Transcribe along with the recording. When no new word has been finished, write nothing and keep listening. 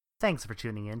Thanks for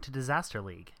tuning in to Disaster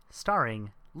League,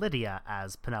 starring Lydia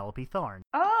as Penelope Thorne.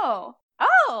 Oh!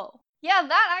 Yeah,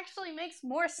 that actually makes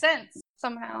more sense,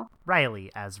 somehow.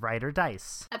 Ryley as Ryder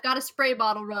Dice. I've got a spray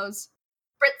bottle, Rose.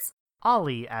 Fritz.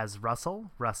 Ollie as Russell,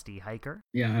 Rusty Hyker.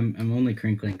 Yeah, I'm only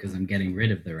crinkling because I'm getting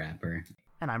rid of the wrapper.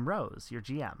 And I'm Rose, your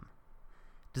GM.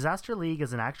 Disaster League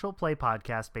is an actual play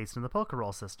podcast based in the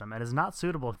Pokerole system and is not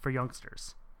suitable for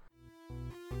youngsters.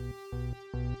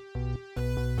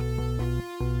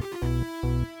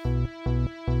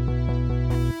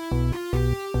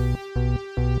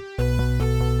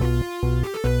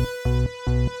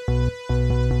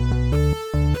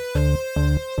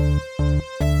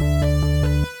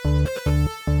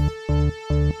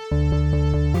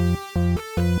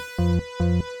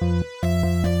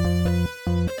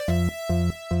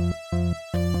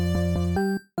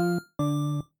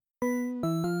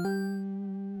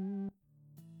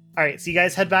 All right, so you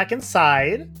guys head back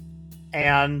inside,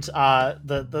 and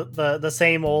the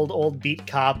same old beat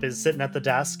cop is sitting at the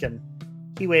desk, and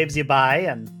he waves you by.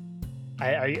 And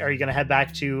are you gonna head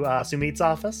back to Sumit's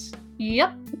office?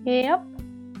 Yep.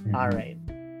 Mm-hmm. All right.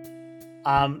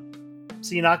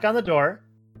 So you knock on the door,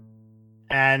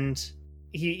 and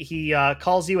he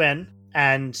calls you in,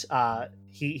 and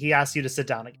he asks you to sit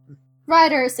down again.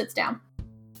 Ryder sits down.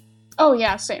 Oh,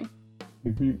 yeah, same.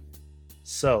 Mm-hmm.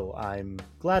 So I'm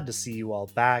glad to see you all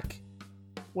back.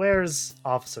 Where's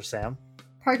Officer Sam?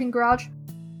 Parking garage.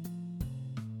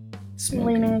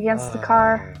 Leaning against the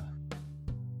car.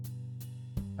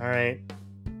 All right.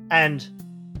 And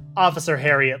Officer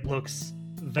Harriet looks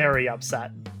very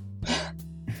upset.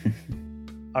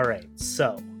 All right,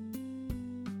 so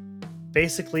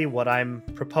basically what I'm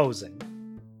proposing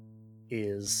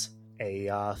is a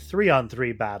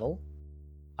 3-on-3 battle,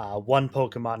 one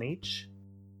Pokemon each,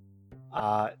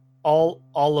 all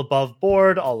above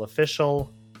board, all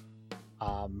official.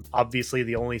 Obviously,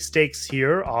 the only stakes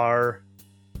here are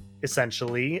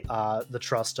essentially the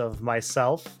trust of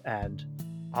myself and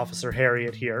Officer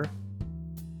Harriet here.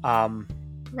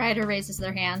 Ryder raises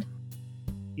their hand.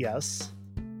 Yes.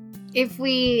 If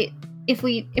we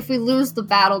lose the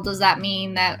battle, does that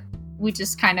mean that we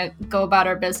just kind of go about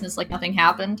our business like nothing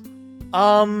happened?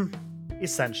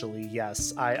 Essentially,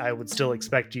 yes. I would still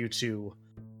expect you to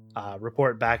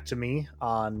report back to me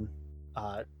on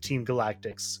Team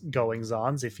Galactic's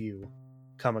goings-ons if you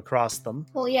come across them.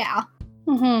 Well, yeah.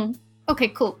 Mm-hmm. Okay,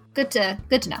 cool. Good to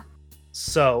know.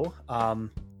 So,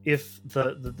 if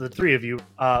the three of you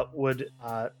would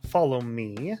follow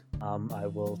me, I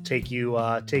will take you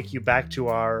back to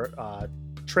our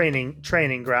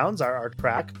training grounds, our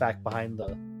track back behind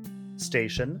the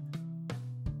station.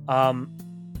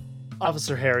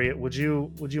 Officer Harriet, would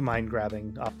you mind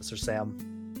grabbing Officer Sam?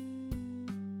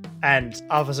 And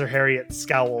Officer Harriet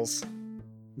scowls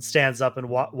and stands up and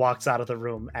walks out of the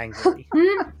room angrily.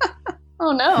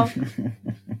 Oh no.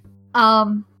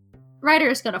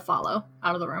 Ryder's gonna follow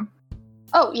out of the room.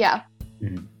 Oh yeah.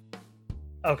 Mm-hmm.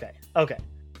 Okay.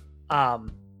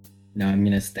 No, I'm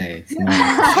gonna stay.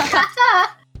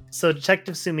 So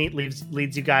Detective Sumit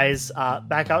leads you guys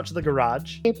back out to the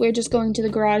garage. If we're just going to the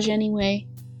garage anyway,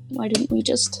 why didn't we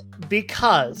just...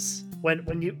 Because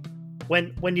when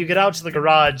you get out to the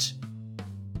garage,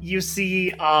 you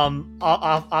see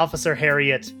Officer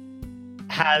Harriet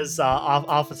has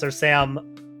Officer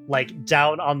Sam like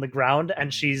down on the ground,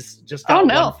 and she's just got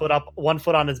one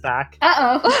foot on his back.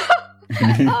 Uh-oh.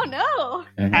 Oh no.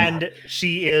 And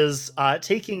she is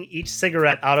taking each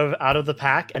cigarette out of the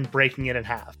pack and breaking it in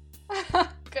half.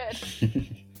 Good.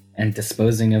 And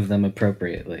disposing of them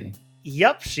appropriately.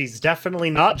 Yep, she's definitely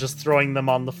not just throwing them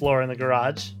on the floor in the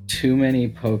garage. Too many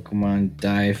Pokemon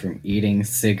die from eating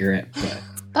cigarette butts.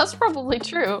 That's probably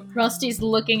true. Rusty's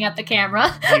looking at the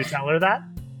camera. Do you tell her that?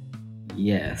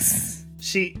 Yes.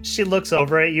 She looks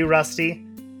over at you, Rusty,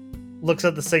 looks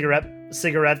at the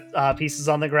cigarette pieces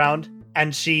on the ground,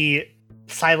 and she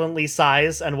silently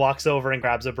sighs and walks over and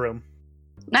grabs a broom.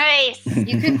 Nice.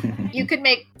 You could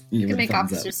make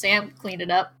Officer up. Sam clean it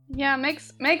up. Yeah, make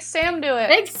Sam do it.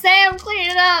 Make Sam clean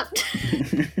it up.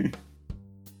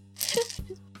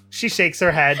 She shakes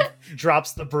her head,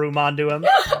 drops the broom onto him,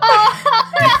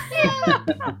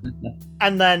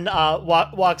 and then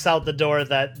walks out the door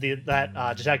that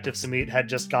Detective Sumit had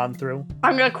just gone through.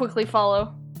 I'm gonna quickly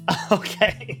follow.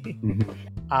 Okay.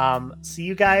 So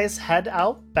you guys head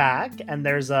out back, and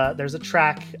there's a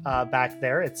track back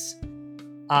there. It's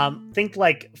think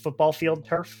like football field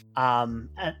turf,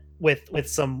 with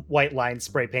some white lines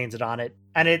spray painted on it,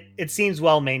 and it seems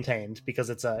well maintained because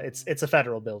it's a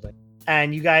federal building.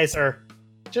 And you guys are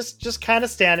just kind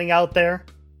of standing out there,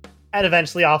 and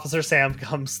eventually Officer Sam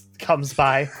comes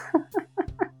by.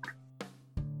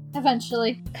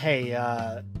 eventually. Hey,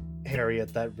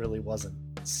 Harriet, that really wasn't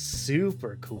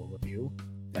super cool of you.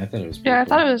 I thought it was. Yeah, I pretty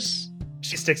thought it was.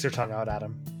 She sticks her tongue out at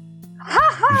him.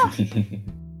 Ha cool.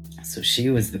 So she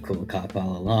was the cool cop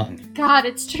all along. God,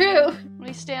 it's true.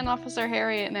 We stand Officer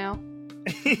Harriet now.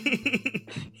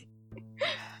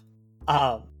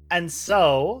 And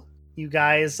so you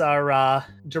guys are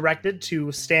directed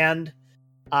to stand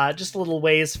just a little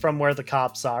ways from where the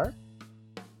cops are.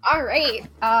 All right.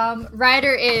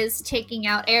 Ryder is taking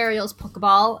out Ariel's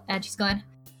Pokeball, and she's going,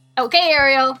 "Okay,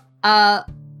 Ariel.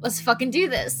 Let's fucking do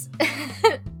this."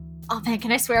 Oh man,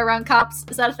 can I swear around cops?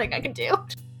 Is that a thing I can do?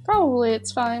 Probably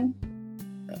it's fine.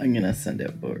 I'm gonna send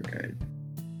out Beauregard.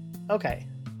 Okay.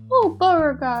 Oh,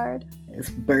 Beauregard. It's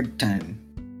bird time.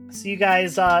 So you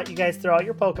guys throw out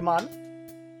your Pokemon,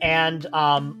 and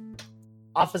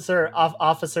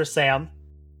Officer Sam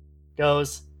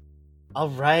goes, "All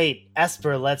right,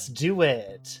 Esper, let's do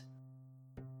it."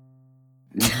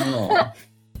 No.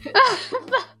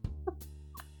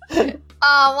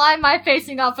 Why am I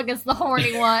facing off against the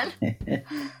horny one?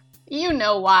 You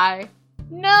know why.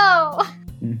 No!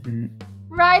 Mhm.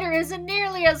 Ryder isn't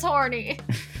nearly as horny.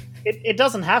 It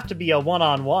doesn't have to be a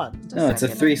one-on-one. No, it's a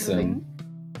Second threesome. moving.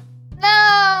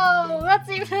 No! That's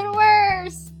even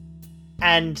worse!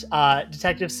 And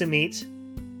Detective Sumit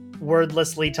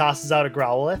wordlessly tosses out a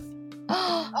Growlithe,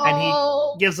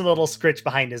 Oh! gives him a little scritch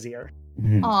behind his ear.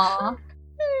 Mhm. Aw. I want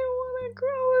to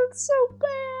grow it so bad.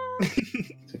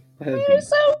 Puppy. You're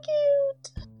so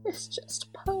cute. It's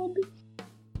just puppy.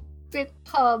 Big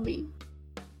puppy.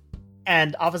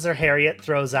 And Officer Harriet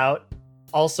throws out,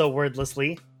 also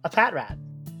wordlessly, a Pat Rat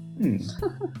Hmm.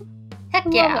 Heck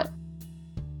Love yeah. it.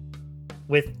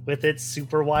 with its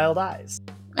super wild eyes.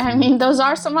 I mean, those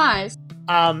are some eyes.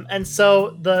 And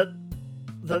so the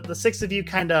six of you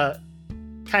kind of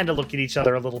look at each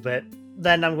other a little bit.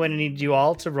 Then I'm going to need you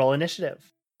all to roll initiative.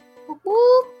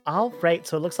 Whoop. All right,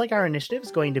 so it looks like our initiative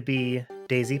is going to be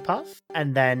Daisy Puff,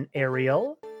 and then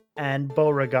Ariel, and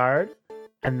Beauregard,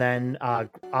 and then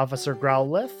Officer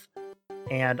Growlithe,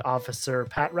 and Officer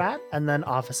Patrat, and then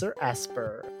Officer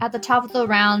Esper. At the top of the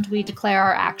round, we declare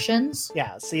our actions.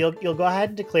 Yeah, so you'll go ahead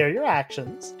and declare your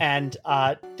actions, and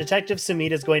Detective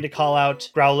Sumit is going to call out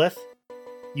Growlithe,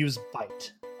 use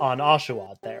Bite on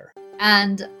Oshawott there.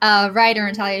 And Ryder in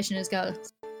retaliation just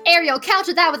goes, "Ariel,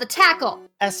 counter that with a tackle!"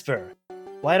 Esper,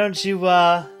 why don't you,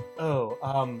 I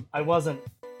wasn't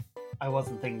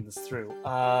thinking this through.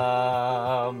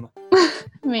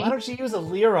 Me. Why don't you use a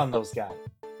leer on those guys?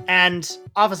 And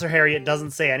Officer Harriet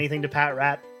doesn't say anything to Pat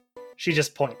Rat. She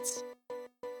just points.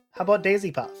 How about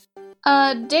Daisy Puff?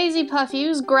 Daisy Puff,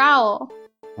 use Growl.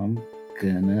 I'm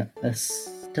gonna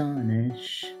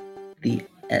astonish the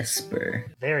Esper,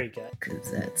 Very good.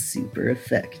 because that's super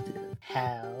effective.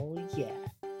 Hell yeah.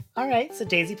 Alright, so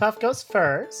Daisy Puff goes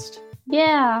first.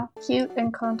 Yeah. Cute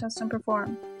and contest and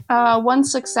perform. One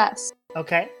success.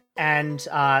 Okay. And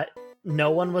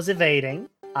no one was evading.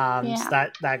 Yeah. So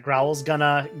that growl's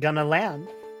gonna land.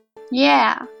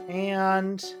 Yeah.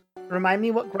 And remind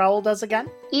me what growl does again?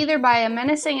 Either by a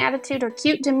menacing attitude or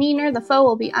cute demeanor, the foe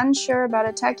will be unsure about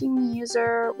attacking the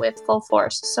user with full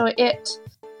force. So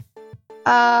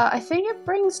I think it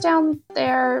brings down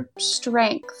their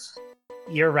strength.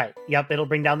 You're right. Yep, it'll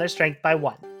bring down their strength by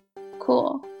 1.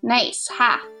 Cool. Nice.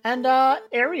 Ha. And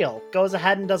Ariel goes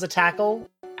ahead and does a tackle.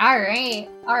 Alright.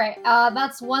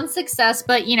 That's one success,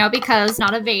 but because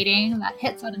not evading, that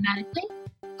hits automatically.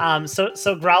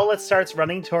 So Growlithe starts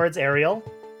running towards Ariel,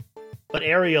 but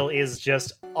Ariel is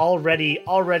just already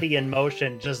in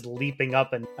motion, just leaping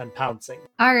up and pouncing.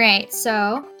 Alright,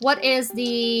 so what is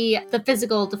the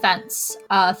physical defense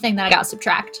thing that I gotta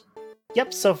subtract?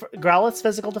 Yep, so Growlithe's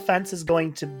physical defense is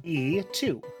going to be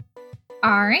 2.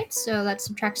 Alright, so that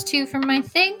subtracts 2 from my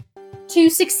thing. 2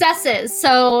 successes.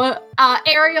 So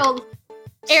Ariel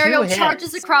hits.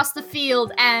 charges across the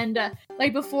field, and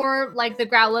before the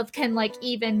Growlithe can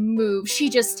even move, she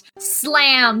just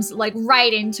slams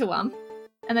right into him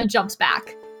and then jumps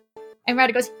back. And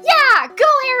Ryder goes, "Yeah, go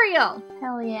Ariel!"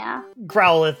 Hell yeah.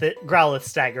 Growlithe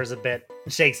staggers a bit,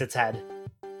 shakes its head.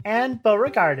 And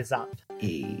Beauregard is up.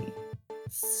 Hey,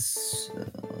 so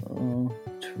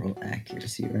to roll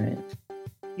accuracy, right?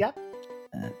 Yep.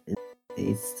 That is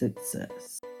a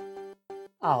success.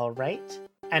 All right.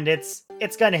 And it's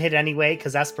going to hit anyway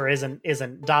because Esper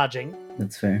isn't dodging.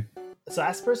 That's fair. So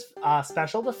Esper's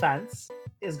special defense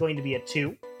is going to be a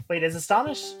 2. Wait, is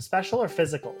Astonish special or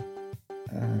physical?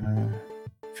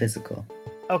 Physical.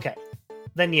 Okay.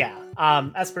 Then yeah.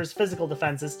 Esper's physical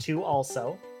defense is 2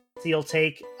 also. So you'll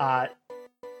take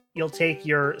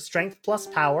your strength plus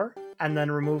power and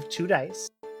then remove 2 dice.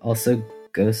 Also,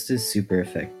 Ghost is super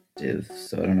effective initiative,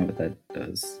 so I don't know what that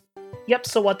does. Yep,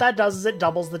 so what that does is it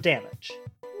doubles the damage.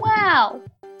 Wow.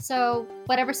 So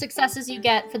whatever successes you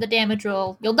get for the damage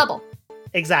roll, you'll double.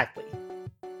 Exactly.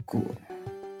 Cool.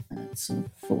 That's a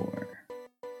 4.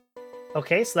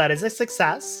 Okay, so that is a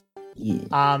success.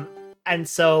 Yeah. And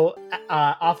so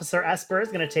Officer Esper is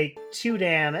going to take 2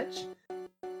 damage.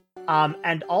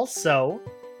 And also,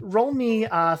 roll me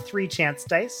 3 chance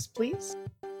dice, please.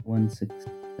 1 success.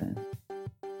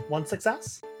 1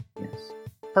 success? Yes.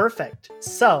 Perfect.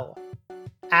 So,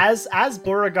 as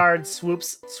Beauregard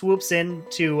swoops in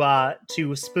to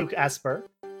spook Esper,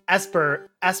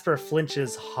 Esper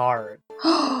flinches hard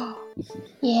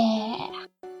Yeah.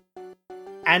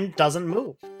 and doesn't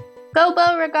move. Go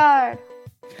Beauregard.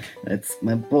 That's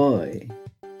my boy.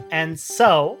 And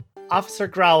so, Officer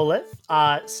Growlithe,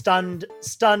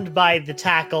 stunned by the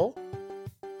tackle,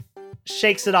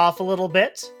 shakes it off a little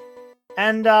bit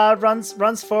and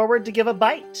runs forward to give a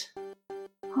bite.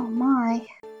 Oh my.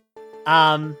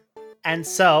 And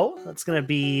so that's going to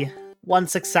be 1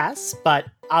 success, but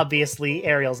obviously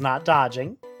Ariel's not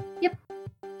dodging. Yep.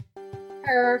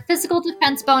 Her physical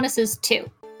defense bonus is 2.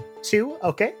 2,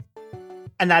 okay.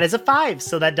 And that is a 5,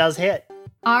 so that does hit.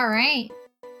 All right.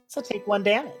 So take 1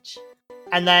 damage.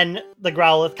 And then the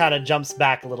Growlithe kind of jumps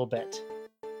back a little bit.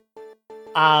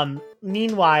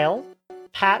 Meanwhile,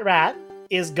 Pat Rat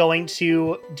is going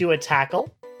to do a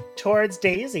tackle towards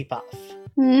Daisy Puff.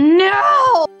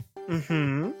 No.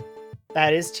 Mm-hmm.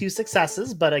 That is 2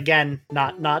 successes, but again,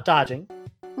 not dodging.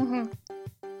 Mm-hmm.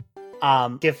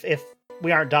 If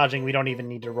we aren't dodging, we don't even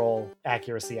need to roll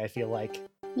accuracy, I feel like.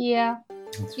 Yeah.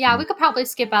 Yeah, we could probably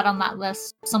skip out on that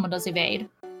list if someone does evade.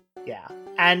 Yeah.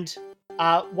 And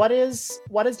what is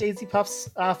Daisy Puff's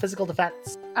physical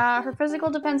defense? Her physical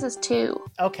defense is 2.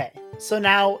 Okay. So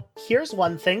now here's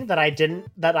one thing that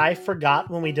I forgot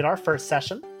when we did our first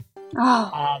session.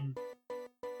 Oh.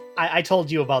 I told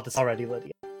you about this already,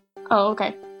 Lydia. Oh,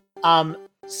 okay.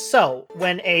 So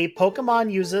when a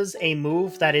Pokemon uses a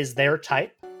move that is their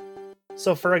type,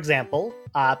 so for example,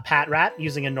 Pat Rat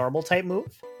using a normal type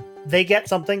move, they get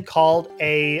something called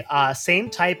a same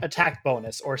type attack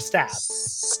bonus, or stab.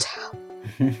 Stop.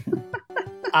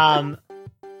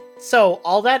 So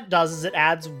all that does is it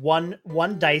adds one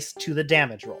dice to the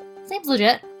damage roll. Seems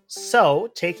legit.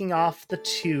 So taking off the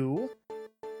 2,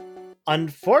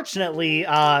 unfortunately,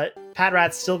 Pat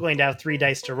Rat's still going to have 3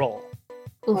 dice to roll.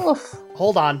 Oof.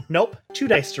 Hold on, nope, 2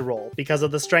 dice to roll because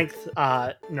of the strength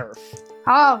nerf.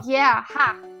 Oh, yeah.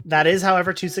 Ha. That is,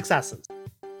 however, 2 successes.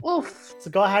 Oof.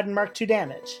 So go ahead and mark 2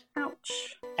 damage.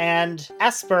 Ouch. And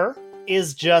Esper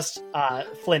is just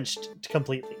flinched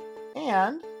completely.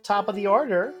 And top of the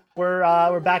order,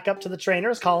 we're back up to the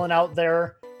trainers calling out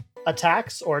their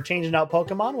attacks or changing out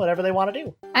Pokemon, whatever they want to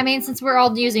do. I mean, since we're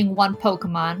all using one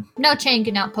Pokemon, no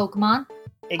changing out Pokemon.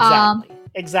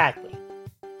 Exactly.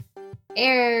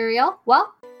 Ariel.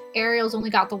 Well, Ariel's only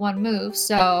got the 1 move,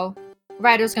 so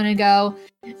Ryder's gonna go,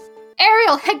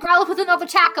 Ariel, hit Growlithe with another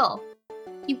tackle.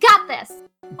 You got this.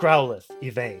 Growlithe,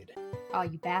 evade. Oh,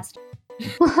 you bastard.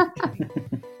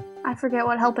 I forget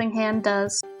what Helping Hand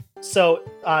does. So,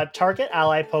 target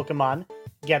ally Pokemon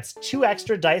gets 2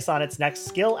 extra dice on its next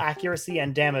skill, accuracy,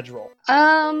 and damage roll.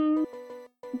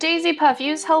 Daisy Puff,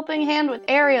 use Helping Hand with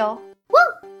Ariel. Woo!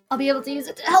 I'll be able to use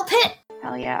it to help hit.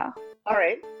 Hell yeah. All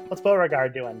right, what's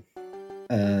Beauregard doing?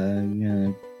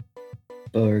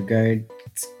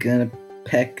 Beauregard's gonna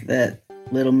peck that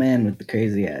little man with the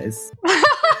crazy eyes.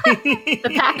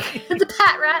 The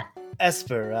Pat Rat.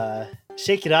 Esper,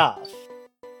 shake it off.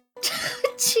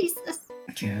 Jesus.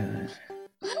 God.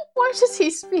 Why does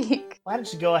he speak? Why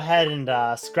don't you go ahead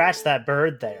and scratch that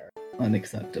bird there?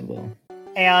 Unacceptable.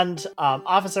 And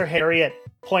Officer Harriet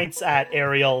points at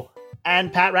Ariel,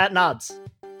 and Pat Rat nods.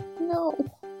 No.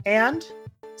 And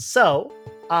so,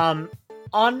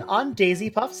 on Daisy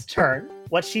Puff's turn,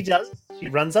 what she does, she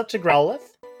runs up to Growlithe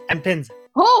and pins it.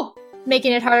 Oh!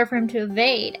 Making it harder for him to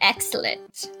evade.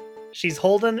 Excellent. She's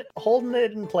holding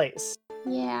it in place.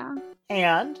 Yeah.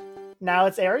 And now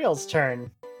it's Ariel's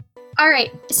turn.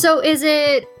 Alright, so is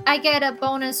it I get a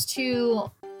bonus to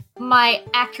my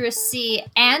accuracy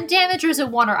and damage, or is it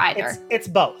one or either? It's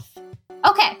both.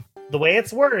 Okay, The way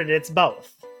it's worded, it's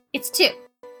both. it's 2.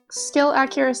 Skill,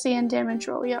 accuracy, and damage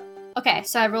roll. Yep. Okay,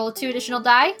 so I roll 2 additional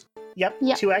die. Yep,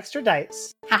 Yep. 2 extra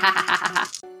dice. Ha ha ha ha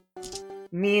ha.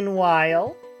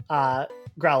 Meanwhile,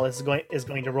 Growlithe is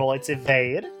going to roll its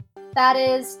evade. That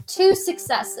is 2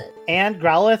 successes. And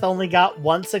Growlithe only got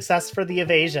 1 success for the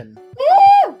evasion.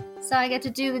 Woo! So I get to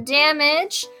do the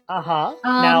damage. Uh-huh.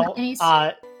 and he's-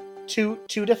 Now, two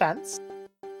defense.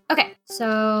 Okay,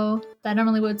 so that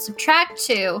normally would subtract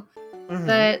 2. Mhm.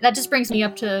 But that just brings me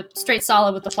up to straight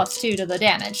solid with the +2 to the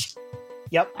damage.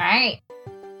 Yep. Alright.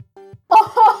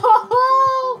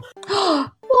 Oh,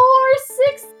 4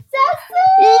 successes!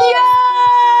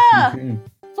 Yeah! Mhm.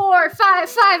 4, 5,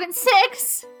 5, and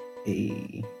 6.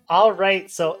 Hey. All right,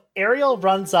 so Ariel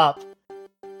runs up,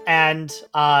 and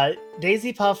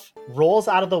Daisy Puff rolls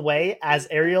out of the way as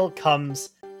Ariel comes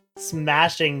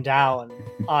smashing down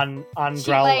on She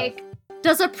Growlithe.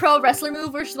 does a pro wrestler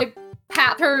move where she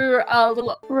pat her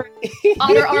little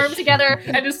on her arm together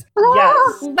and just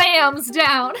Yes. slams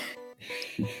down.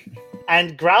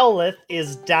 And Growlithe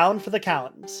is down for the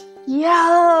count.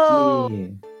 Yo! Yeah.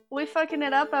 We fucking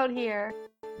it up out here.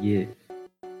 Yeah.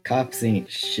 Cops ain't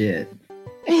shit.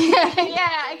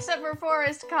 Yeah, except for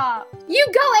Forest Cop. You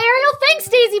go, Ariel. Thanks,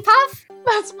 Daisy Puff.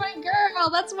 That's my girl.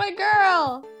 That's my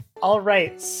girl. All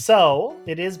right, so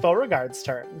it is Beauregard's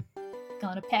turn.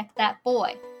 Gonna peck that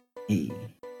boy. Hey.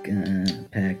 Gonna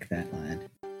pack that lad.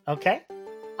 Okay.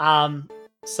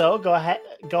 So go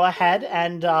ahead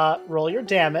and roll your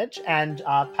damage, and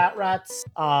Pat Rat's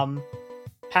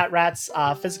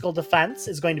physical defense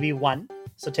is going to be 1.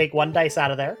 So take 1 dice out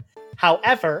of there.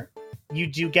 However, you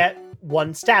do get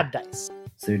 1 stab dice.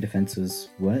 So their defense was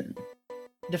what?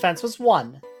 Defense was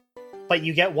 1, but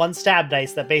you get 1 stab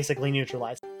dice that basically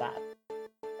neutralizes that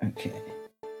Okay.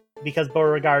 because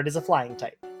Beauregard is a flying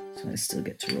type. So I still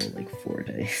get to roll like 4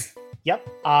 dice. Yep.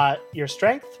 Your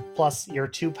strength plus your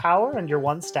 2 power and your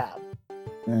 1 stab.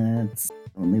 That's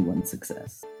only 1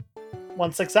 success.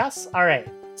 1 success? Alright.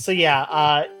 So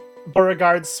yeah,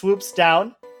 Beauregard swoops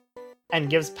down and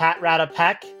gives Pat Rat a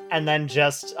peck, and then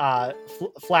just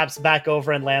flaps back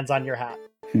over and lands on your hat.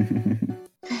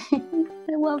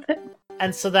 I love it.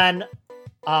 And so then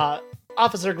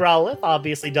Officer Growlithe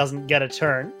obviously doesn't get a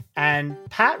turn, and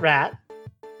Pat Rat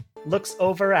looks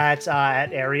over at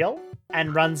Ariel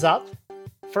and runs up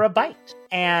for a bite.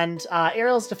 And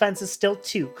Ariel's defense is still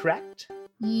 2, correct?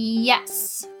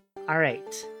 Yes.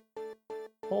 Alright.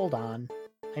 Hold on.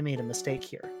 I made a mistake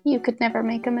here. You could never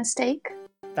make a mistake.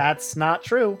 That's not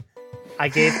true. I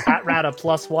gave Pat Rat a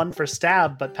 +1 for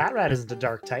stab, but Pat Rat isn't a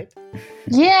dark type.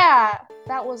 Yeah,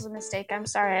 that was a mistake. I'm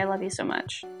sorry. I love you so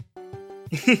much.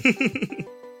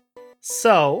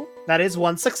 So, that is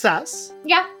 1 success.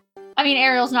 Yeah. I mean,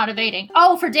 Ariel's not evading.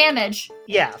 Oh, for damage.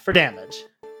 Yeah, for damage.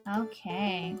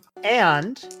 Okay.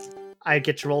 And I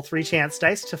get to roll 3 chance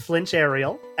dice to flinch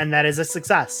Ariel, and that is a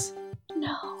success.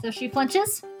 No. So she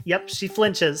flinches? Yep, she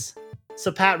flinches.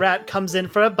 So Pat Rat comes in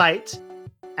for a bite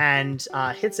and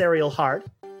hits Ariel hard.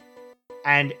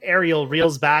 And Ariel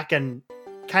reels back and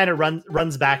kind of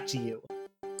runs back to you.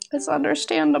 It's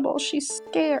understandable. She's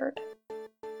scared.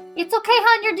 It's okay,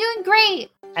 hon. You're doing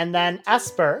great. And then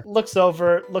Esper looks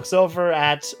over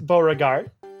at Beauregard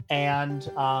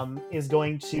and is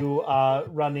going to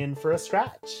run in for a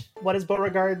scratch. What is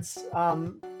Beauregard's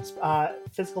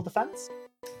physical defense?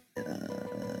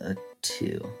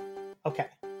 2. Okay.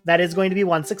 That is going to be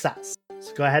 1 success.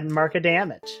 So go ahead and mark a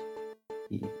damage.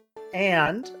 Yeah.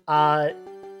 And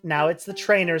now it's the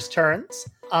trainer's turns.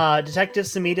 Detective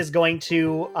Sumit is going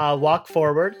to walk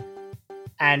forward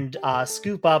and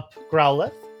scoop up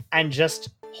Growlithe and just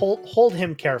hold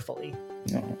him carefully.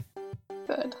 Oh.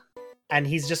 Good. And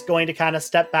he's just going to kind of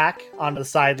step back onto the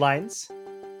sidelines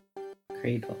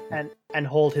Cradle. and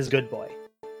hold his good boy.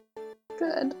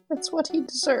 Good. That's what he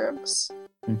deserves.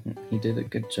 He did a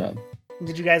good job.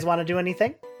 Did you guys want to do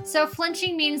anything? So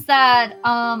flinching means that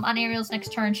on Ariel's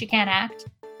next turn, she can't act.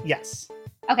 Yes.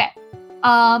 Okay.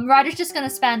 Ryder's just gonna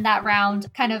spend that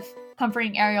round kind of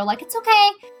comforting Ariel, like, it's okay.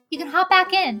 You can hop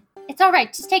back in. It's all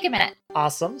right. Just take a minute.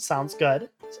 Awesome. Sounds good.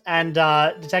 And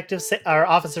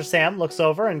Officer Sam looks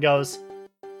over and goes,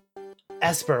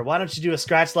 Esper, why don't you do a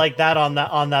scratch like that on that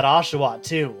Oshawott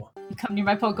too? You come near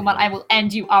my Pokemon, I will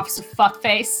end you, Officer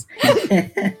Fuckface.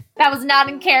 That was not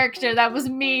in character. That was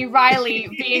me, Ryley,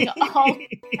 being all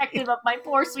protective of my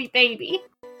poor sweet baby.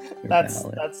 That's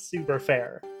super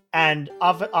fair. And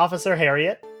Officer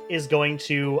Harriet is going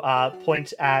to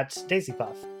point at Daisy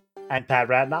Puff, and Pat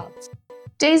Rat nods.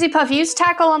 Daisy Puff, use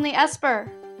tackle on the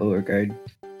Esper. Beauregard,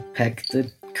 peck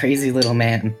the crazy little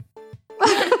man.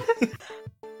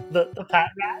 The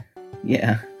Pat Rat?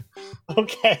 Yeah.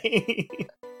 Okay.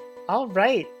 All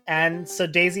right. And so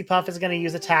Daisy Puff is going to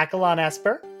use a tackle on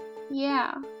Esper.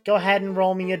 Yeah. Go ahead and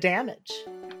roll me a damage.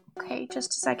 Okay,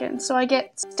 just a second. So I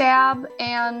get stab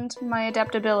and my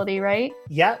adaptability, right?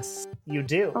 Yes, you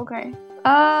do. Okay.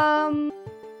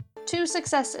 2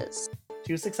 successes.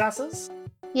 2 successes?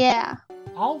 Yeah.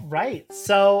 All right.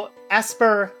 So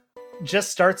Esper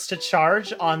just starts to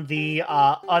charge on the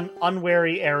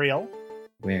unwary Ariel.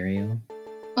 Wario.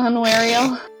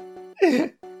 Unwarial.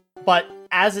 But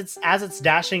as it's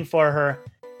dashing for her,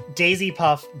 Daisy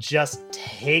Puff just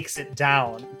takes it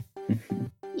down,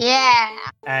 Yeah.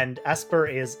 and Esper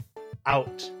is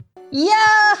out.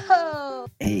 Yo!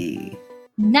 Hey.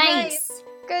 Nice.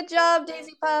 Good job,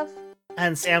 Daisy Puff.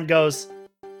 And Sam goes,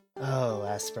 "Oh,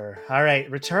 Esper. All right,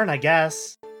 return, I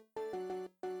guess."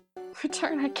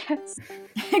 Return, I guess.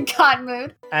 God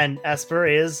mood. And Esper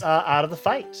is out of the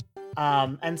fight.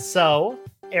 And so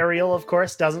Ariel, of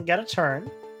course, doesn't get a turn.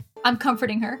 I'm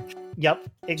comforting her. Yep,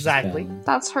 exactly.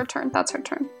 That's her turn. That's her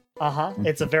turn.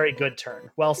 It's a very good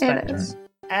turn. Well spent. It is.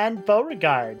 And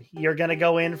Beauregard, you're gonna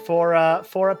go in for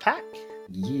a pack.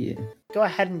 Yeah. Go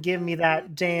ahead and give me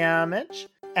that damage.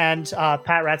 And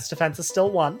Pat Rat's defense is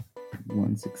still 1.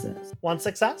 1 success. 1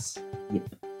 success.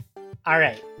 Yep. All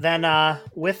right. Then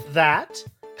with that,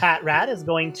 Pat Rat is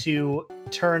going to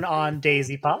turn on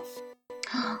Daisy Puff.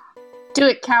 Do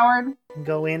it, coward.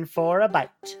 Go in for a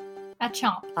bite. A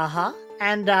chomp.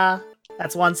 And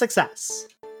that's 1 success.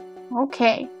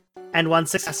 Okay. And 1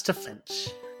 success to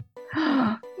flinch.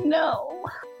 No.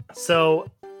 So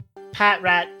Pat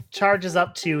Rat charges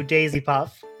up to Daisy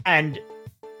Puff and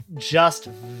just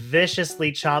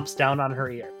viciously chomps down on her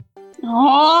ear.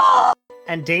 Oh!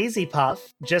 And Daisy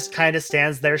Puff just kind of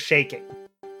stands there shaking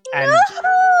and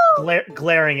No!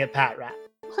 glaring at Pat Rat.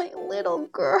 My little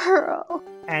girl.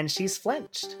 And she's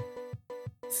flinched.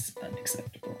 It's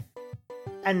unacceptable.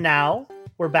 And now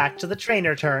we're back to the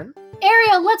trainer turn.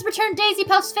 Ariel, let's return Daisy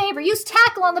Puff's favor. Use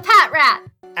tackle on the Pat Rat.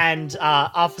 And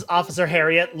Officer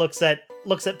Harriet looks at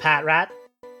Pat Rat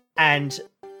and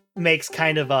makes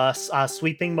kind of a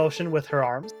sweeping motion with her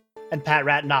arms. And Pat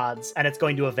Rat nods, and it's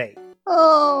going to evade.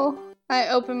 Oh. I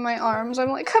open my arms. I'm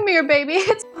like, come here, baby.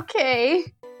 It's okay.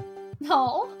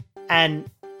 No.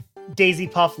 And Daisy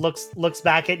Puff looks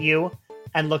back at you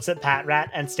and looks at Pat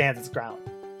Rat and stands its ground.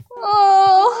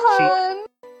 Oh, hon.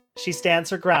 She stands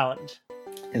her ground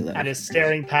I love and her. is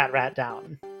staring Pat Rat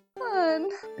down. Hon,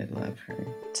 I love her.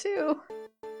 too.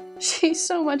 She's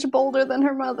so much bolder than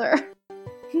her mother.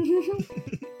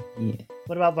 Yeah.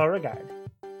 What about Beauregard?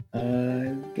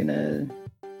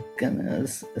 Gonna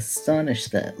astonish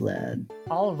that lad.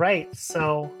 All right,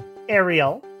 so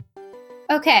Ariel.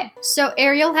 Okay, so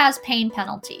Ariel has pain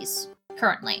penalties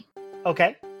currently.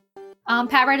 Okay.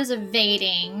 Pat Rat is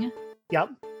evading. Yep.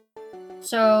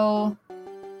 So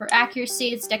for accuracy,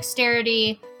 it's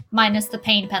dexterity minus the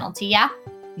pain penalty, yeah?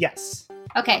 Yes.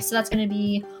 Okay, so that's going to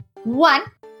be 1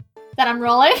 that I'm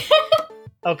rolling.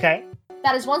 Okay.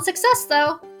 That is 1 success,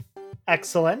 though.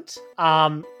 Excellent.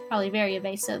 Probably very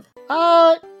evasive.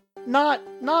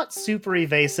 Not super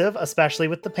evasive, especially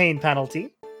with the pain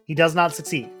penalty. He does not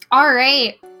succeed. All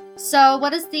right. So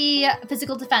what is the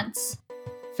physical defense?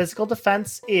 Physical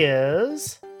defense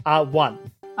is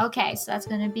 1. Okay, so that's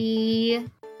going to be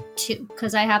 2,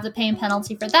 because I have the pain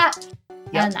penalty for that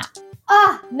Yep. and that.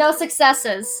 No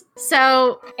successes.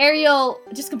 So Ariel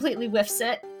just completely whiffs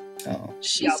it. Oh.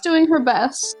 She's doing her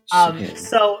best. Okay.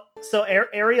 So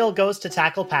Ariel goes to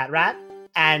tackle Pat Rat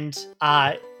and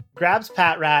grabs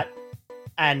Pat Rat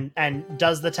and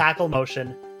does the tackle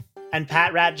motion, and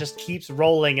Pat Rat just keeps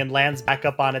rolling and lands back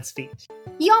up on its feet.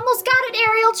 You almost got it,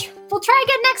 Ariel. We'll try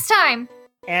again next time.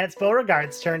 And it's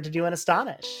Beauregard's turn to do an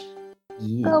astonish.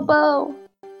 Yeah. Bobo.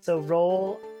 So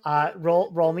roll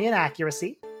me an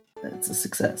accuracy. That's a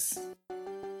success.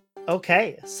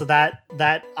 Okay, so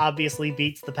that obviously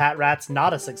beats the Pat Rat's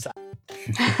not a success.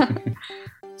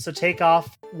 So take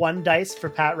off 1 dice for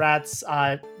Pat Rat's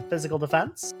physical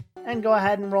defense, and go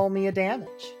ahead and roll me a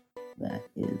damage. That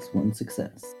is 1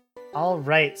 success. All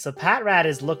right, so Pat Rat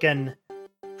is looking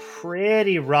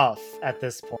pretty rough at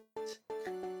this point.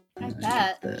 I Get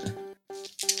bet. the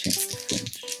chance to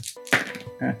flinch.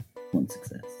 1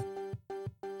 success.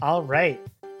 All right.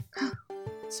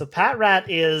 So Pat Rat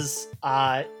is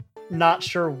not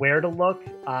sure where to look.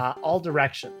 All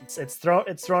directions. It's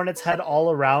thrown its head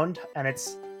all around, and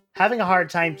it's having a hard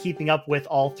time keeping up with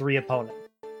all 3 opponents.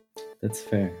 That's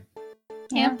fair.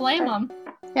 Can't blame them.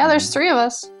 Yeah, there's 3 of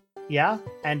us. Yeah,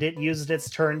 and it used its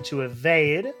turn to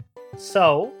evade.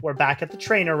 So we're back at the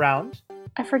trainer round.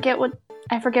 I forget what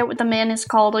the man is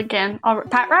called again.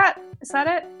 Pat Rat? Is that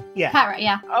it? Yeah. Pat Rat,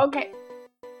 yeah. Okay.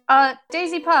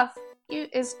 Daisy Puff.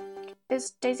 Is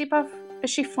Daisy Puff, is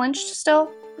she flinched still?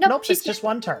 Nope, she's it's just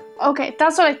 1 turn. Okay,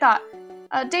 that's what I thought.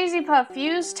 Daisy Puff,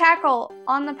 use tackle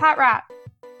on the Pat Rat.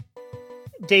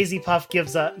 Daisy Puff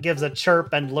gives a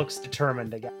chirp and looks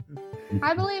determined again.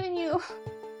 I believe in you,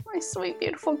 my sweet,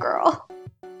 beautiful girl.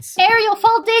 Ariel,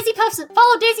 follow Daisy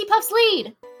Puff's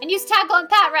lead and use tackle on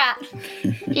Pat Rat.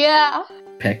 Yeah.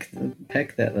 Peck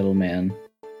that little man.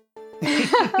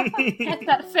 Get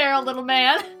that feral little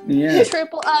man. Yeah,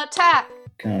 Triple attack.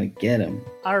 gonna get him.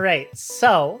 All right,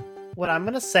 so what I'm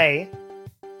gonna say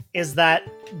is that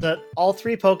all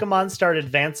three Pokemon start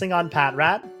advancing on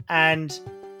Patrat, and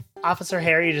Officer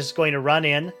Harriet is going to run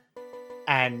in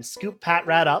and scoop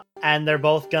Patrat up, and they're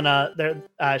both gonna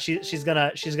she's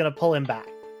gonna pull him back.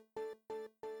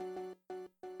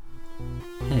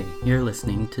 Hey, you're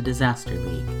listening to Disaster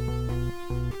League.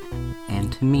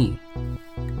 And to me,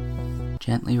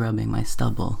 gently rubbing my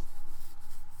stubble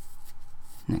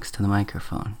next to the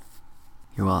microphone.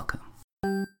 You're welcome.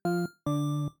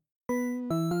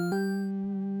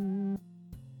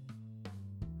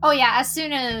 Oh yeah, as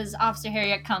soon as Officer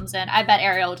Harriet comes in, I bet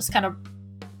Ariel just kind of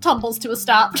tumbles to a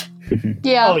stop.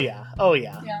 Yeah. Oh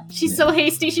yeah. Yeah. She's so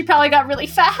hasty, she probably got really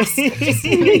fast.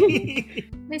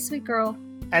 Nice sweet girl.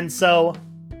 And so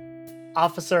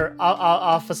Officer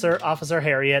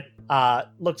Harriet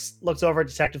looks over at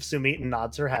Detective Sumit and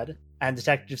nods her head, and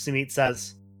Detective Sumit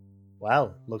says,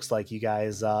 "Well, looks like you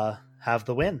guys have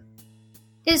the win."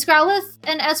 Is Growlithe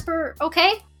and Esper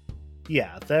okay?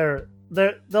 Yeah,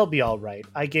 they'll be all right.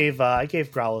 I gave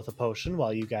Growlithe a potion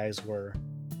while you guys were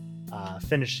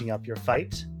finishing up your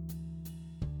fight.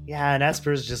 Yeah, and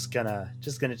Esper's just gonna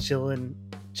chill in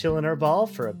her ball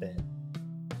for a bit.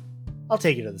 I'll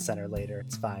take you to the center later.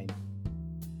 It's fine.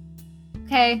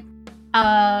 Okay.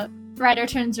 Ryder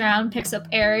turns around, picks up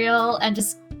Ariel, and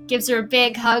just gives her a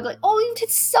big hug, like, "Oh, you did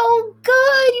so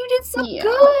good! You did so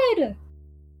good!"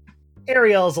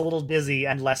 Ariel's a little dizzy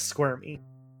and less squirmy.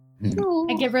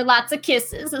 I give her lots of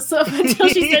kisses until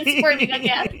she starts squirming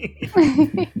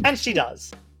again. And she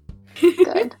does.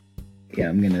 Good. Yeah,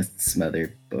 I'm gonna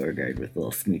smother Beauregard with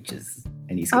little smooches,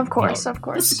 and he's Of gonna course.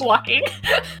 The squawking.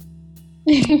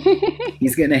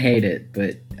 He's gonna hate it,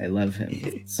 but I love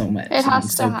him so much. It has I'm to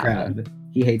so happen. proud.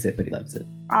 He hates it, but he loves it.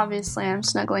 Obviously, I'm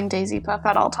snuggling Daisy Puff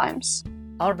at all times.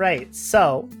 All right,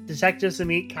 so Detective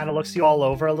Sumit kind of looks you all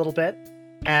over a little bit,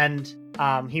 and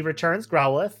he returns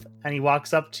Growlithe, and he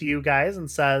walks up to you guys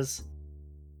and says,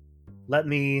 "Let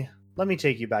me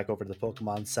take you back over to the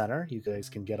Pokemon Center. You guys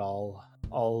can get all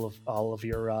of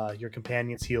your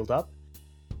companions healed up,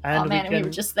 and Oh man, we were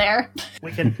just there.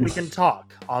 we can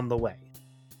talk on the way,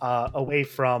 away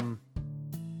from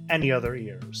any other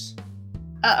ears."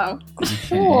 Uh-oh.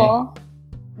 Cool.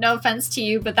 No offense to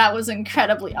you, but that was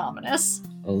incredibly ominous.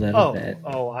 A little bit.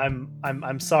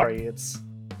 I'm sorry. It's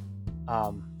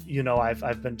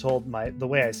I've been told the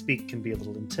way I speak can be a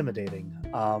little intimidating.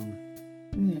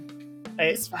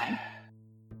 It's fine.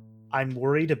 I'm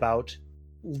worried about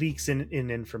leaks in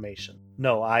information.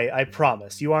 No, I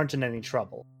promise you aren't in any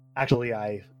trouble.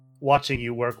 Actually, watching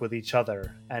you work with each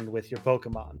other and with your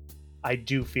Pokemon, I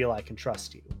do feel I can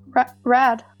trust you.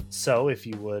 Rad. So if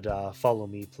you would follow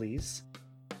me, please.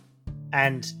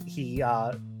 And he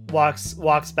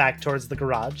walks back towards the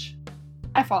garage.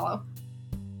 I follow.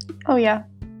 Oh yeah.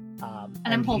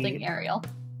 And I'm holding Ariel.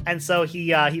 And so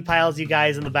he piles you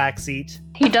guys in the back seat.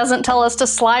 He doesn't tell us to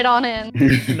slide on in.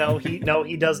 No,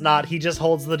 he does not. He just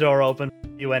holds the door open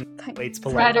for you and waits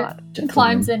politely. Ryder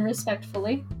climbs in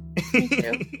respectfully.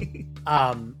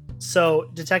 So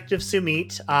Detective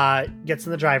Sumit gets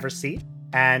in the driver's seat,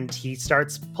 and he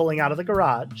starts pulling out of the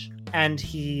garage, and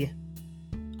he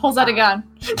Pulls out a gun.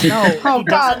 No, Oh, he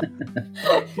God.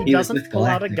 doesn't. He doesn't pull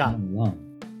out a gun. all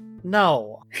along.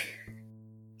 No.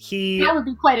 That would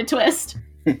be quite a twist.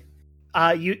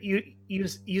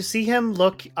 You see him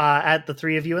look at the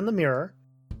three of you in the mirror,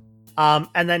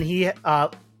 and then he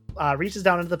reaches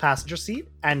down into the passenger seat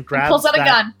and grabs. Pulls out a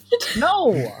gun. No.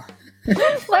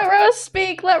 Let Rose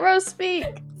speak. Let Rose speak.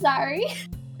 Sorry.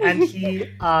 And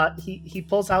he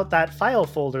pulls out that file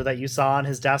folder that you saw on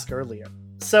his desk earlier.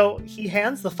 So he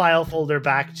hands the file folder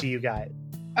back to you guys.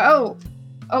 Oh,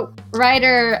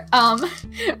 Ryder.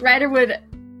 Ryder would,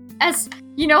 as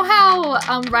you know how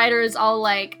Ryder is all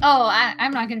like, "Oh,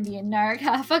 I'm not gonna be a narc.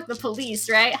 Fuck the police,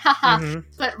 right? Haha." Mm-hmm.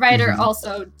 But Ryder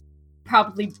also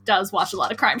probably does watch a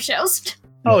lot of crime shows.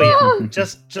 Oh yeah,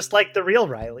 just like the real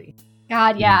Ryley.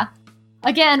 God, yeah.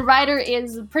 Again, Ryder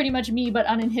is pretty much me, but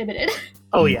uninhibited.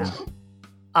 Oh yeah.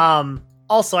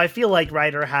 Also, I feel like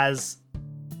Ryder has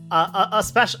a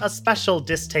special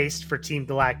distaste for Team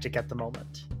Galactic at the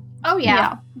moment. Oh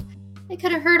yeah. They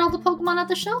could have hurt all the Pokemon at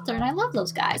the shelter, and I love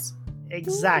those guys.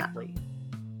 Exactly.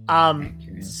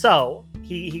 Accurate. So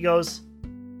he goes,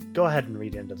 go ahead and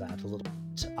read into that a little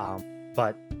bit.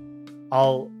 But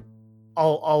I'll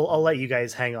let you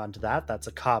guys hang on to that. That's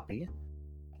a copy.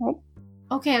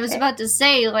 Okay, I was about to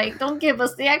say, like, don't give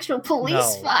us the actual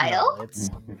police file.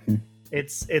 No,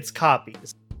 it's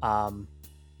copies.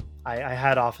 I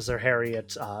had Officer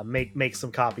Harriet make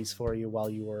some copies for you while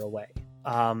you were away.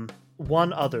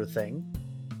 One other thing,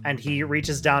 and he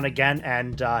reaches down again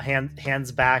and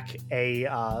hands back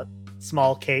a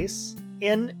small case.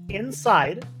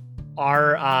 Inside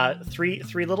are three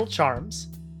little charms.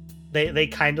 They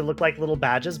kind of look like little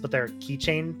badges, but they're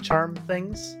keychain charm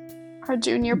things. Our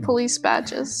junior police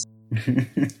badges.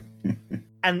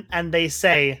 And they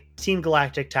say Team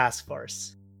Galactic Task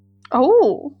Force.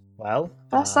 Oh, Well,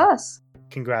 that's us.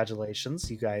 congratulations.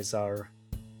 You guys are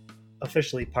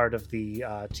officially part of the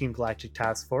Team Galactic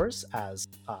Task Force as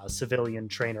civilian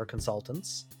trainer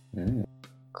consultants. Oh.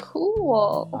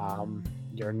 Cool.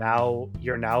 You're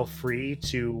now free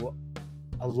to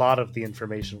a lot of the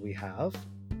information we have.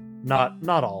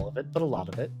 Not all of it, but a lot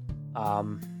of it.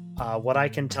 What I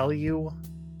can tell you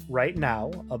right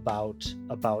now about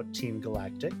Team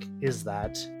Galactic is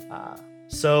that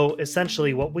so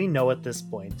essentially what we know at this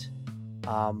point,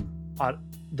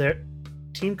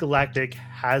 Team Galactic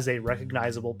has a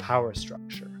recognizable power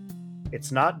structure.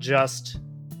 It's not just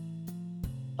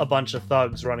a bunch of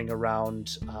thugs running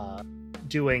around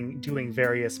doing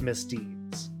various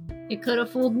misdeeds. It could have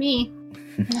fooled me.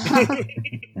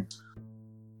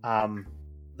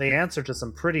 They answer to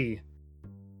some pretty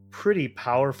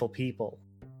powerful people.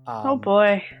 Oh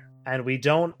boy. And we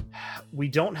don't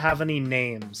have any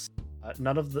names.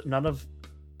 None of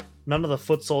the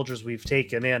foot soldiers we've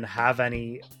taken in have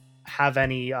any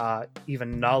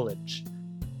even knowledge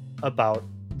about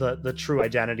the true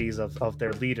identities of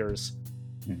their leaders.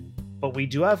 But we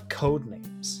do have code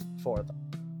names for them.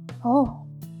 Oh.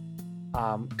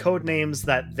 Code names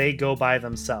that they go by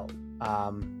themselves.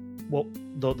 Well,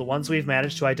 the ones we've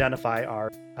managed to identify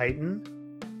are Titan,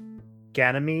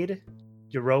 Ganymede,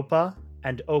 Europa,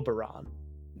 and Oberon.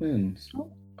 Moons.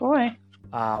 Oh boy.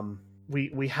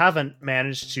 We haven't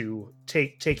managed to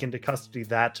take into custody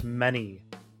that many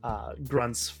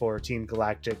grunts for Team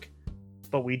Galactic,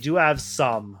 but we do have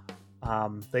some.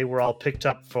 They were all picked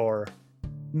up for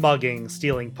mugging,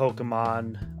 stealing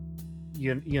Pokemon.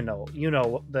 You know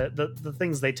the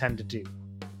things they tend to do.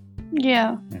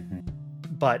 Yeah.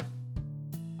 But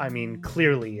I mean,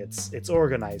 clearly it's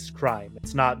organized crime.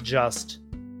 It's not just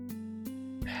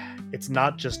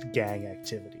gang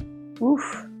activity.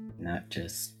 Oof. Not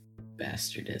just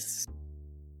bastardous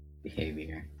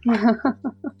behavior.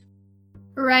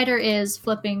 Ryder is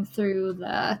flipping through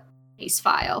the case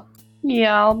file.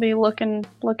 Yeah, I'll be looking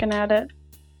at it.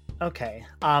 Okay.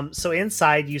 So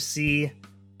inside you see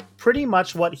pretty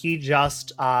much what he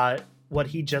just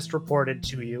reported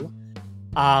to you.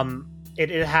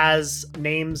 It has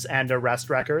names and arrest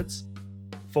records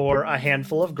for a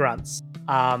handful of grunts.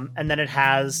 And then it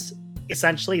has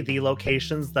essentially the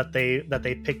locations that they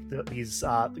picked these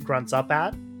grunts up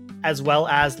at, as well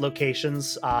as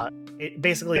locations,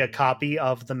 basically a copy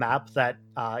of the map that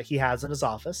he has in his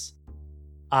office,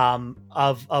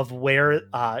 of where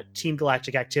Team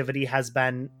Galactic activity has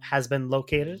been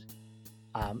located,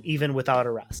 even without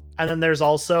arrest. And then there's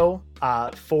also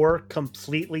 4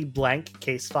 completely blank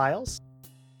case files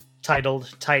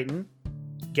titled Titan,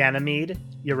 Ganymede,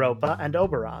 Europa, and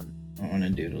Oberon. I want to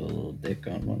doodle a little dick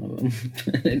on one of them.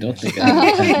 I don't think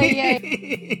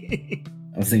I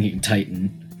was thinking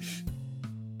Titan.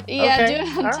 Yeah, Okay, do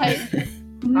it on all Titan.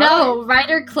 No,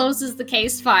 Ryder closes the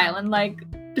case file and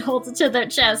holds it to their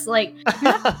chest you're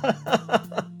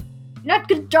not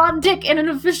gonna draw a dick in an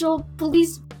official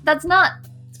police. That's not.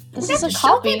 This We is have a to show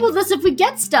copy. people this if we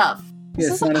get stuff. This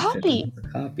Yeah, is it's a not copy. official, it's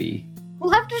a copy.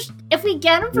 We'll have to. If we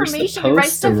get We're information, we write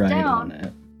supposed to stuff write down. on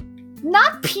it.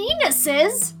 Not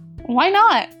penises. Why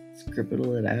not?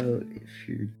 Scribble it out if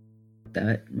you're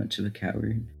that much of a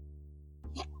coward.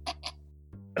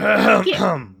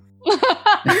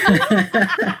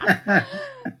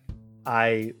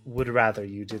 I would rather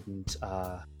you didn't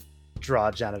draw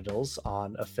genitals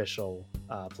on official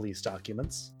police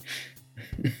documents.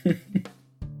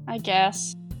 I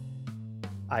guess.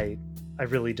 I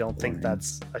really don't think Boring.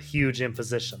 that's a huge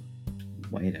imposition.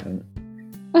 White out.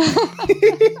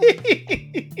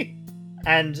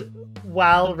 And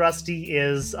while Rusty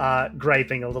is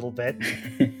griping a little bit,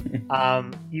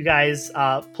 you guys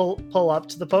pull up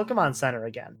to the Pokemon Center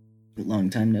again. Long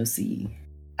time no see.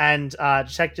 And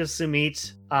Detective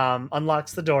Sumit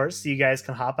unlocks the doors so you guys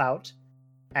can hop out.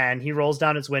 And he rolls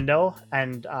down his window,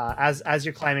 and as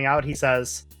you're climbing out, he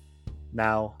says,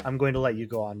 "Now, I'm going to let you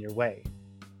go on your way.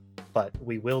 But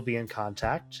we will be in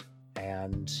contact,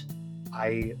 and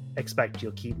I expect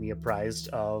you'll keep me apprised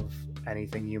of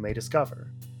anything you may discover."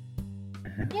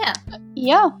 Yeah.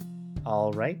 Yeah.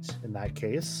 All right. In that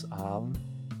case,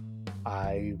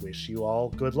 I wish you all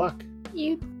good luck.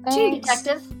 You too, Thanks.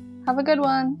 detective. Have a good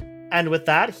one. And with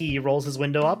that, he rolls his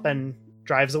window up and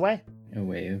drives away. A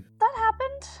wave. That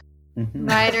happened. Mhm.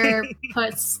 Ryder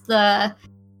puts the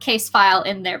case file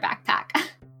in their backpack.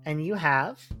 And you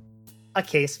have a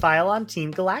case file on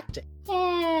Team Galactic.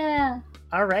 Yeah.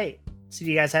 All right. So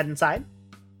do you guys head inside?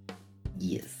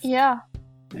 Yes. Yeah.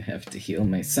 I have to heal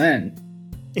my son.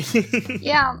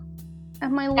 Yeah.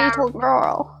 And my little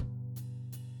girl.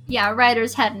 Yeah,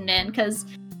 Ryder's heading in because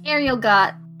Ariel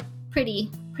got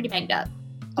pretty banged up.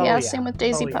 Oh, Yeah, same with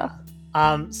Daisy Puff.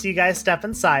 So you guys step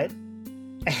inside,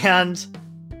 and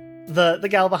the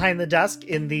gal behind the desk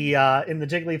in the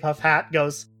Jigglypuff hat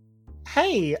goes,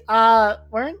 "Hey,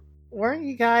 weren't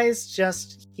you guys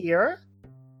just here?"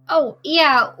 Oh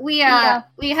yeah, we had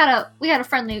a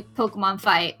friendly Pokemon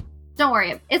fight. Don't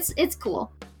worry, it's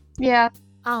cool. Yeah.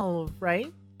 All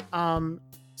right.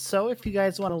 So if you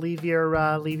guys want to leave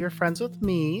your friends with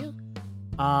me,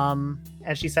 and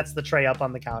she sets the tray up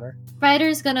on the counter.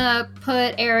 Ryder's gonna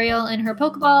put Ariel in her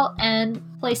Pokeball and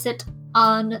place it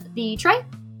on the tray.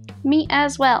 Me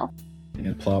as well. I'm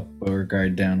gonna plop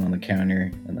Beauregard down on the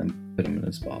counter and then put him in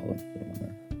his ball and put him on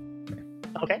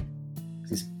there. Okay.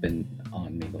 He's been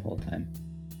on me the whole time.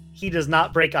 He does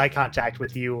not break eye contact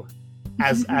with you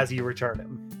as you return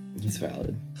him. He's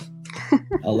valid.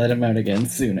 I'll let him out again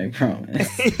soon, I promise.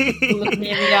 Look me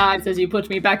in the eyes as you put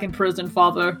me back in prison,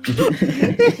 father.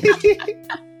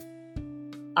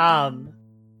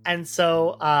 And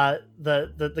so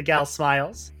the gal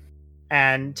smiles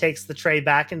and takes the tray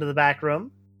back into the back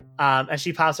room. And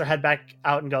she pops her head back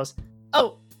out and goes,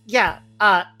 "Oh, yeah,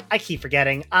 I keep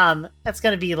forgetting. It's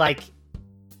gonna be like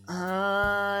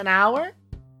an hour?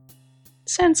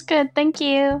 Sounds good. Thank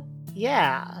you.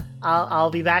 Yeah, I'll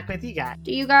be back with you guys."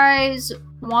 Do you guys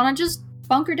want to just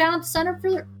bunker down at the center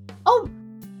for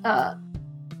the...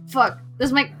 fuck.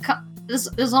 This might... This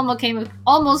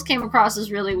almost came across as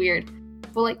really weird.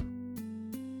 But, like,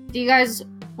 do you guys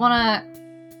want to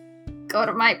go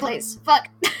to my place? Fuck.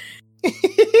 Do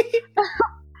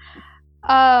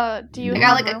you I got,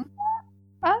 have like, room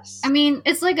for us? I mean,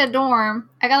 it's like a dorm.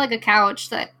 I got, like, a couch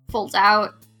that folds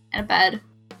out and a bed.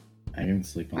 I can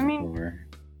sleep on the floor.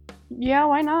 Yeah,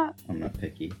 why not? I'm not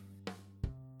picky.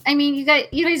 I mean, you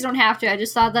guys don't have to. I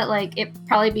just thought that, like, it'd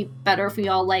probably be better if we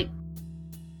all, like...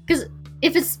 Because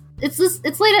if it's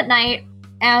late at night,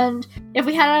 and if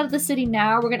we head out of the city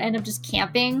now, we're gonna end up just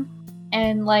camping,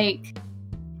 and, like,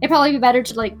 it'd probably be better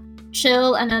to, like,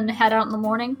 chill and then head out in the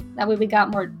morning. That way we got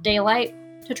more daylight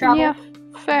to travel. Yeah,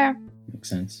 fair. Makes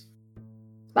sense.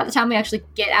 By the time we actually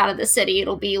get out of the city,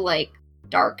 it'll be, like,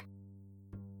 dark.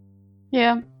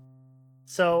 Yeah.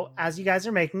 So as you guys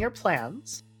are making your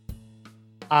plans,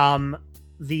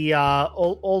 the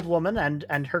old woman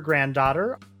and her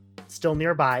granddaughter still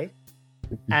nearby,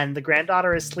 and the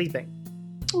granddaughter is sleeping.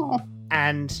 Oh.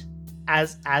 And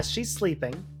as she's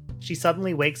sleeping, she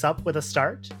suddenly wakes up with a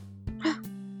start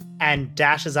and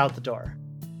dashes out the door.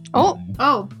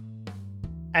 Oh.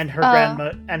 And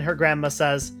her grandma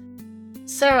says,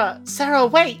 Sarah,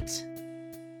 wait!"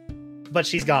 But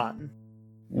she's gone.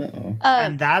 Uh-oh.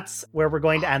 And that's where we're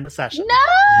going to end the session.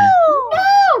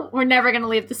 No! We're never gonna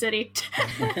leave the city.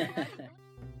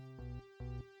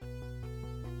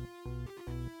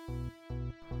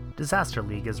 Disaster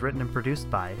League is written and produced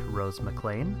by Rose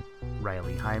MacLean,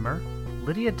 Ryley Heimer,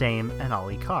 Lydia Dame, and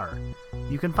Ollie Carr.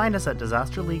 You can find us at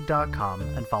disasterleague.com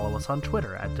and follow us on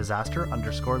Twitter at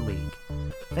disaster_league.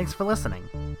 Thanks for listening.